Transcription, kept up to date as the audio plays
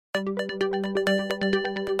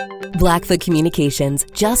Blackfoot Communications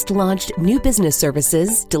just launched new business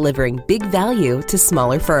services delivering big value to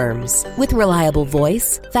smaller firms. With reliable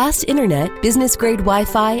voice, fast internet, business-grade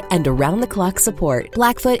Wi-Fi, and around-the-clock support,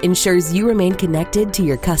 Blackfoot ensures you remain connected to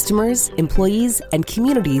your customers, employees, and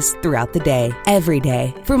communities throughout the day, every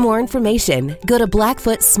day. For more information, go to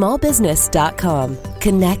blackfootsmallbusiness.com.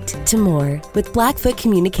 Connect to more with Blackfoot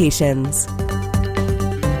Communications.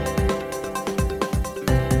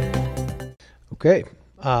 Okay.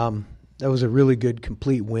 That was a really good,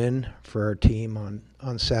 complete win for our team on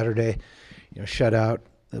Saturday. Shutout.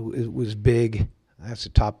 It was big. That's the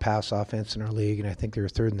top pass offense in our league, and I think they were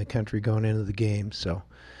third in the country going into the game. So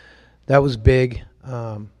that was big.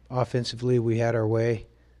 Offensively, we had our way.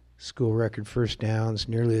 School record first downs,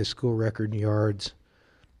 nearly a school record in yards.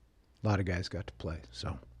 A lot of guys got to play.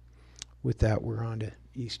 So with that, we're on to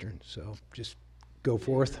Eastern. So just go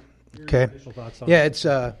forth. Okay. Yeah, it's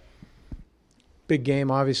a big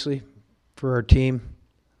game, obviously, for our team.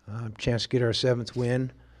 Chance to get our 7th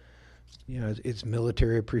win. It's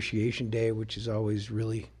Military Appreciation Day, which is always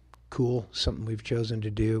really cool. Something we've chosen to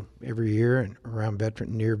do every year and around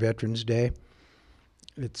near Veterans Day.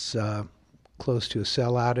 It's close to a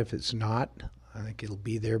sellout if it's not. I think it'll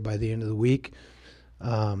be there by the end of the week.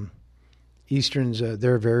 Eastern's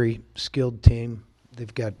they're a very skilled team.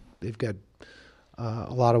 They've got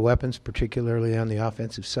a lot of weapons, particularly on the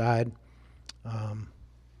offensive side.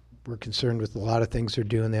 We're concerned with a lot of things they're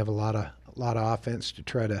doing. They have a lot of offense to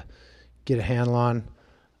try to get a handle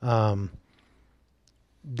on.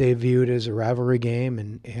 They view it as a rivalry game,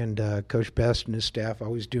 and Coach Best and his staff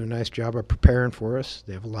always do a nice job of preparing for us.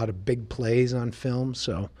 They have a lot of big plays on film,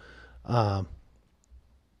 so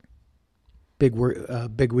big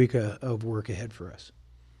week of work ahead for us.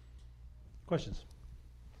 Questions?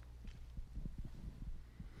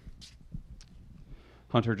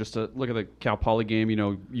 Hunter, just to look at the Cal Poly game,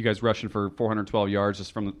 you guys rushing for 412 yards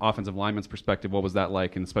just from the offensive lineman's perspective. What was that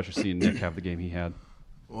like, and especially seeing Nick have the game he had?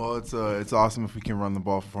 Well, it's awesome if we can run the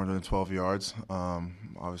ball for 412 yards.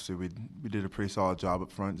 Obviously, we did a pretty solid job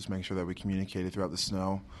up front, just making sure that we communicated throughout the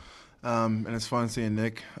snow. And it's fun seeing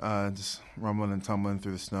Nick just rumbling and tumbling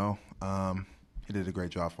through the snow. He did a great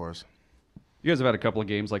job for us. You guys have had a couple of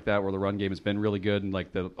games like that where the run game has been really good, and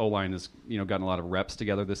like the O-line has gotten a lot of reps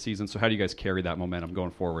together this season. So how do you guys carry that momentum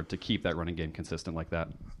going forward to keep that running game consistent like that?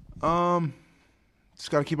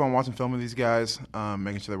 Just got to keep on watching film with these guys,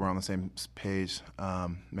 making sure that we're on the same page,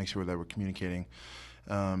 make sure that we're communicating,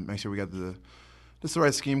 make sure we got the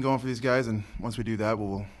right scheme going for these guys, and once we do that,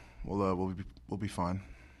 we'll be fine.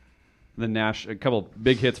 Then Nash, a couple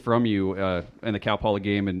big hits from you in the Cal Poly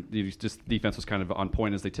game, and just defense was kind of on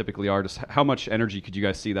point as they typically are. Just how much energy could you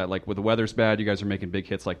guys see that? Like, when the weather's bad, you guys are making big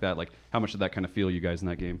hits like that. Like, how much did that kind of feel you guys in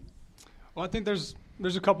that game? Well, I think there's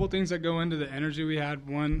a couple of things that go into the energy we had.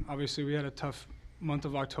 One, obviously, we had a tough month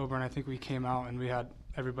of October, and I think we came out and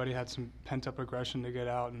everybody had some pent-up aggression to get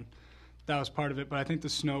out, and that was part of it. But I think the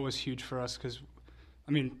snow was huge for us because,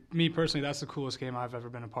 me personally, that's the coolest game I've ever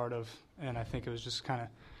been a part of, and I think it was just kind of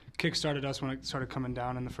kick-started us when it started coming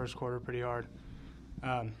down in the first quarter pretty hard.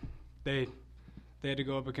 They had to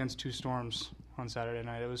go up against 2 storms on Saturday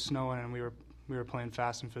night. It was snowing, and we were playing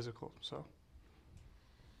fast and physical. So,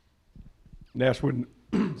 Nash, when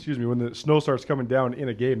the snow starts coming down in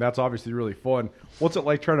a game, that's obviously really fun. What's it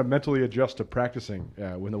like trying to mentally adjust to practicing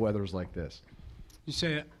when the weather's like this? You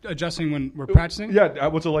say adjusting when we're practicing? Yeah.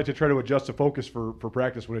 What's it like to try to adjust to focus for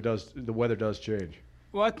practice when the weather does change?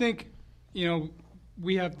 Well, I think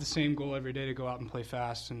we have the same goal every day to go out and play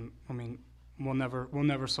fast, and we'll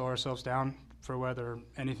never slow ourselves down for weather or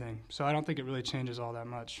anything. So I don't think it really changes all that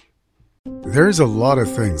much. There's a lot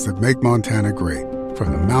of things that make Montana great,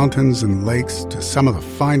 from the mountains and lakes to some of the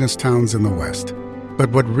finest towns in the West.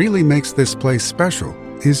 But what really makes this place special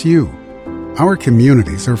is you. Our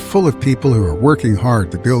communities are full of people who are working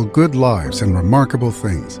hard to build good lives and remarkable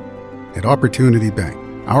things. At Opportunity Bank,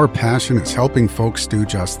 our passion is helping folks do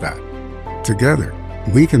just that. Together,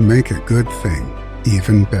 we can make a good thing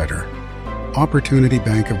even better. Opportunity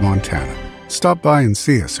Bank of Montana. Stop by and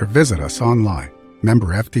see us or visit us online. Member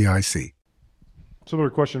FDIC. Similar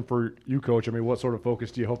question for you, Coach. What sort of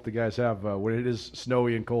focus do you hope the guys have when it is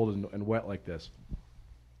snowy and cold and wet like this?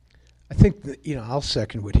 I think that, I'll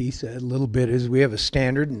second what he said a little bit. Is we have a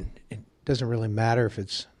standard, and it doesn't really matter if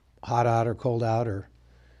it's hot out or cold out, or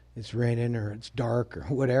it's raining or it's dark or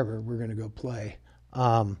whatever. We're going to go play.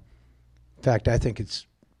 In fact,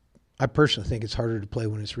 I personally think it's harder to play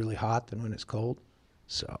when it's really hot than when it's cold.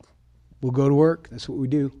 So we'll go to work. That's what we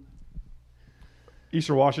do.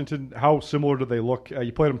 Eastern Washington, how similar do they look?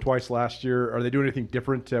 You played them twice last year. Are they doing anything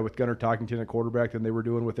different with Gunnar Talkington at quarterback than they were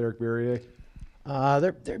doing with Eric Berrier?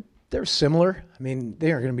 They're similar. I mean,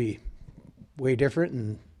 they aren't going to be way different,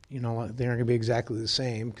 and they aren't going to be exactly the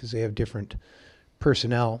same because they have different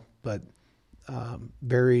personnel, but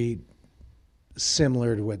very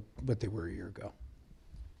similar to what they were a year ago.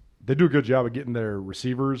 They do a good job of getting their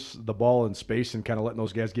receivers the ball in space and kind of letting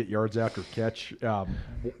those guys get yards after catch.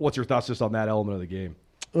 What's your thoughts just on that element of the game?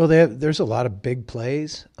 Well, there's a lot of big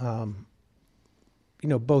plays,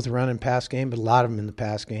 both run and pass game, but a lot of them in the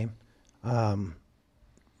pass game.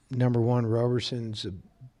 Number one, Roberson's a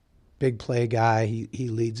big play guy. He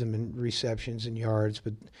leads them in receptions and yards,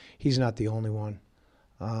 but he's not the only one.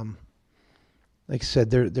 Like I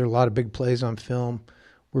said, there are a lot of big plays on film.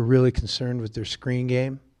 We're really concerned with their screen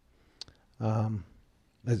game.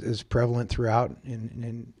 Is prevalent throughout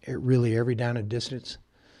in really every down and distance.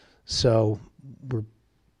 So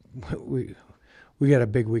we got a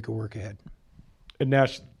big week of work ahead. And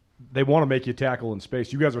Nash, they want to make you tackle in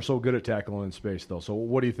space. You guys are so good at tackling in space, though. So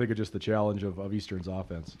what do you think of just the challenge of Eastern's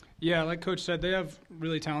offense? Yeah, like Coach said, they have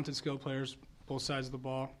really talented, skilled players, both sides of the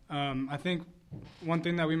ball. I think one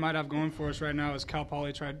thing that we might have going for us right now is Cal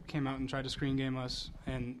Poly came out and tried to screen game us,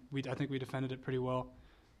 and I think we defended it pretty well.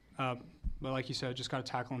 But like you said, just got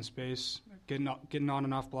to tackle in space. Getting on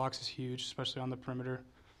and off blocks is huge, especially on the perimeter,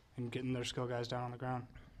 and getting their skill guys down on the ground.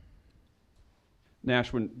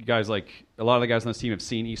 Nash, when you guys, a lot of the guys on this team have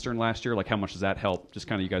seen Eastern last year, how much does that help? Just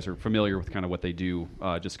kind of you guys are familiar with kind of what they do,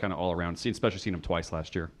 just kind of all around, especially seeing them twice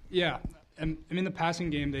last year. Yeah. And in the passing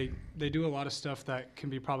game, they do a lot of stuff that can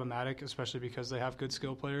be problematic, especially because they have good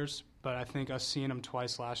skill players. But I think us seeing them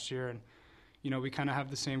twice last year, and we kind of have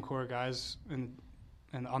the same core guys and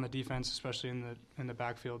on the defense, especially in the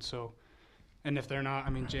backfield. So, and if they're not,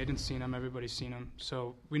 Jaden's seen them, everybody's seen them.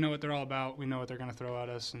 So we know what they're all about. We know what they're going to throw at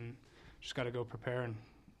us, and just got to go prepare and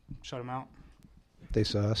shut them out. They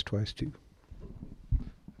saw us twice too.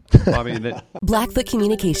 Blackfoot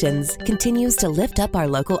Communications continues to lift up our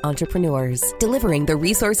local entrepreneurs, delivering the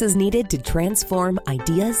resources needed to transform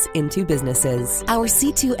ideas into businesses. Our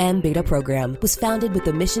C2M beta program was founded with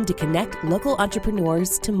the mission to connect local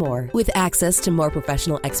entrepreneurs to more. With access to more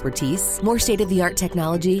professional expertise, more state-of-the-art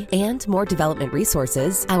technology, and more development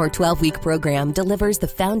resources, our 12-week program delivers the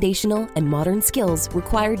foundational and modern skills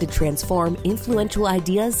required to transform influential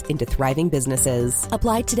ideas into thriving businesses.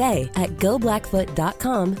 Apply today at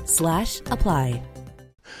goblackfoot.com/apply.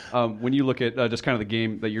 When you look at just kind of the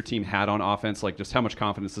game that your team had on offense, just how much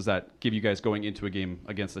confidence does that give you guys going into a game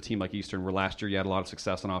against a team like Eastern, where last year you had a lot of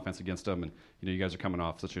success on offense against them, and you guys are coming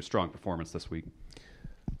off such a strong performance this week?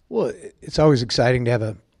 Well, it's always exciting to have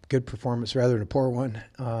a good performance rather than a poor one.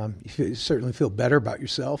 You certainly feel better about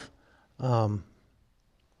yourself. We're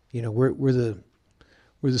the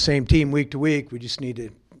same team week to week. We just need to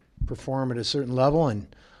perform at a certain level, and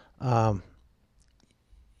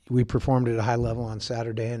we performed at a high level on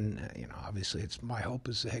Saturday, and obviously it's my hope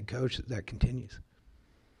as the head coach that continues.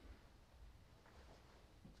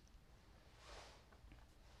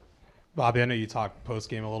 Bobby, I know you talked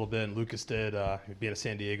post-game a little bit, and Lucas did, being a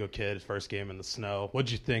San Diego kid, his first game in the snow. What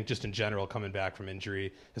did you think, just in general, coming back from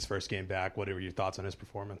injury, his first game back? What were your thoughts on his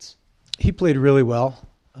performance? He played really well.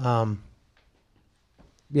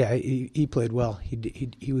 He played well.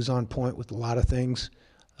 He was on point with a lot of things.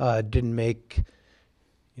 Didn't make...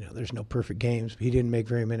 there's no perfect games, but he didn't make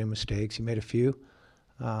very many mistakes. He made a few.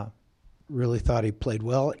 Really thought he played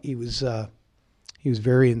well. He was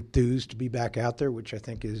very enthused to be back out there, which I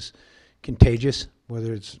think is contagious,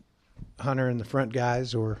 whether it's Hunter and the front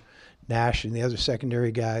guys or Nash and the other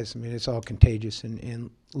secondary guys. It's all contagious, and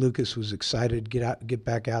Lucas was excited to get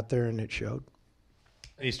back out there, and it showed.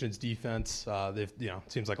 Eastern's defense, they've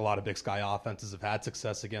seems like a lot of Big Sky offenses have had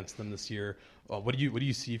success against them this year. What do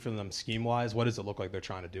you see from them scheme wise? What does it look like they're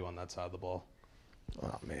trying to do on that side of the ball?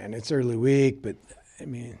 Oh man, it's early week, but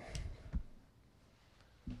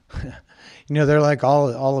they're like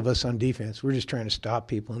all of us on defense. We're just trying to stop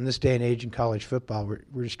people. In this day and age in college football,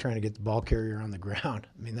 we're just trying to get the ball carrier on the ground.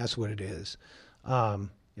 That's what it is.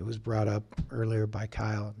 It was brought up earlier by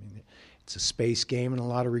Kyle. It's a space game in a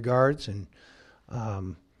lot of regards, and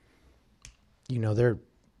they're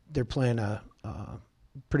playing a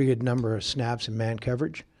pretty good number of snaps in man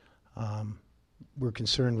coverage. We're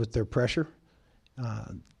concerned with their pressure.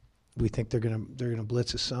 We think they're gonna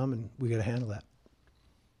blitz us some, and we got to handle that.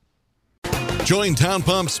 Join Town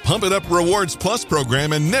Pump's Pump It Up Rewards Plus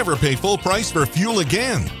program and never pay full price for fuel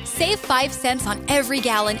again. Save 5 cents on every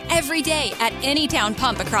gallon every day at any Town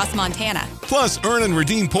Pump across Montana. Plus, earn and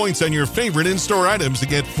redeem points on your favorite in-store items to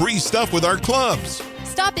get free stuff with our clubs.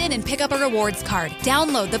 Stop in and pick up a rewards card.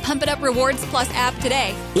 Download the Pump It Up Rewards Plus app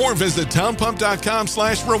today. Or visit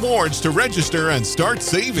townpump.com/rewards to register and start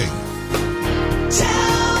saving.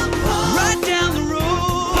 Right down the road,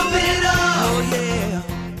 pump it up. Oh,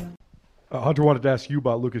 yeah. Hunter wanted to ask you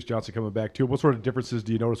about Lucas Johnson coming back, too. What sort of differences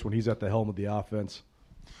do you notice when he's at the helm of the offense?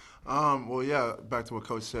 Well, yeah, back to what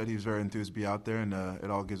Coach said, he was very enthused to be out there, and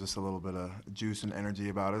it all gives us a little bit of juice and energy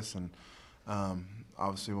about us. And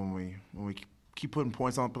obviously, when we keep putting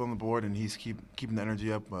points on the board and he's keeping the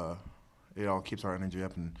energy up, it all keeps our energy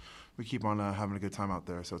up, and we keep on having a good time out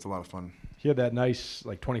there. So it's a lot of fun. He had that nice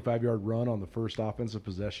 25-yard run on the first offensive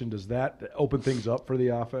possession. Does that open things up for the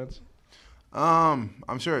offense?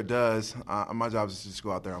 I'm sure it does. My job is to just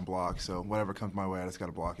go out there and block. So whatever comes my way, I just got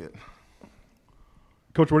to block it.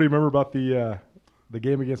 Coach, what do you remember about the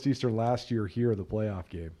game against Eastern last year here, the playoff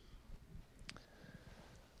game?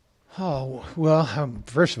 Oh, well,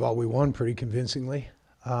 first of all, we won pretty convincingly.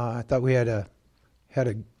 I thought we had a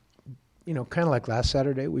kind of like last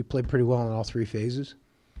Saturday, we played pretty well in all three phases.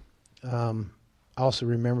 I also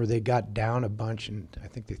remember they got down a bunch, and I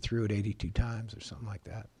think they threw it 82 times or something like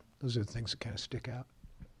that. Those are the things that kind of stick out.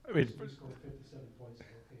 I mean,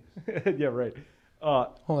 yeah, right.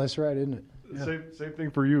 Oh, that's right, isn't it? Yeah. Same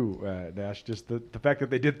thing for you, Nash. Just the fact that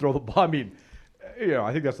they did throw the ball. I mean,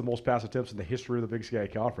 I think that's the most pass attempts in the history of the Big Sky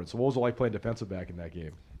Conference. So what was it like playing defensive back in that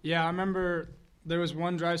game? Yeah, I remember there was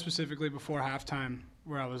one drive specifically before halftime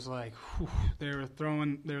where I was like, whew, they were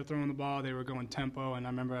throwing the ball, they were going tempo, and I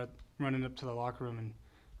remember running up to the locker room and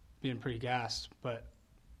being pretty gassed. But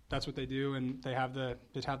that's what they do, and they have the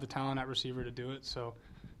talent at receiver to do it. So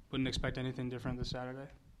wouldn't expect anything different this Saturday.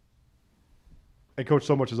 And Coach,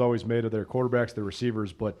 so much is always made of their quarterbacks, their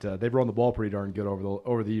receivers, but they've run the ball pretty darn good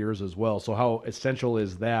over the years as well. So how essential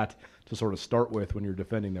is that to sort of start with when you're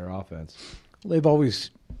defending their offense? They've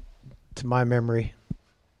always, to my memory,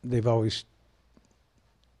 they've always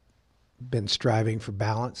been striving for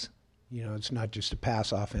balance. It's not just a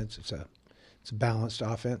pass offense; it's a balanced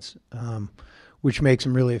offense, which makes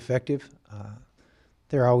them really effective.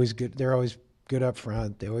 They're always good. They're always good up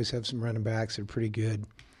front. They always have some running backs that are pretty good.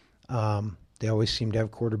 They always seem to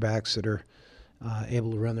have quarterbacks that are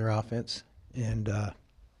able to run their offense, and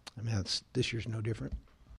this year's no different.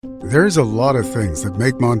 There's a lot of things that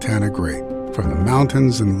make Montana great, from the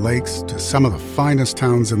mountains and lakes to some of the finest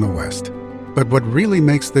towns in the West. But what really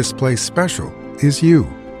makes this place special is you.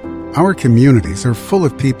 Our communities are full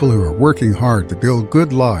of people who are working hard to build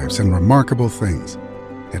good lives and remarkable things.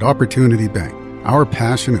 At Opportunity Bank, our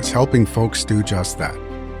passion is helping folks do just that.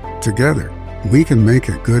 Together, we can make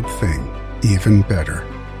a good thing even better.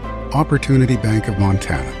 Opportunity Bank of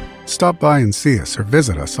Montana. Stop by and see us or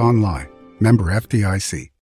visit us online. Member FDIC.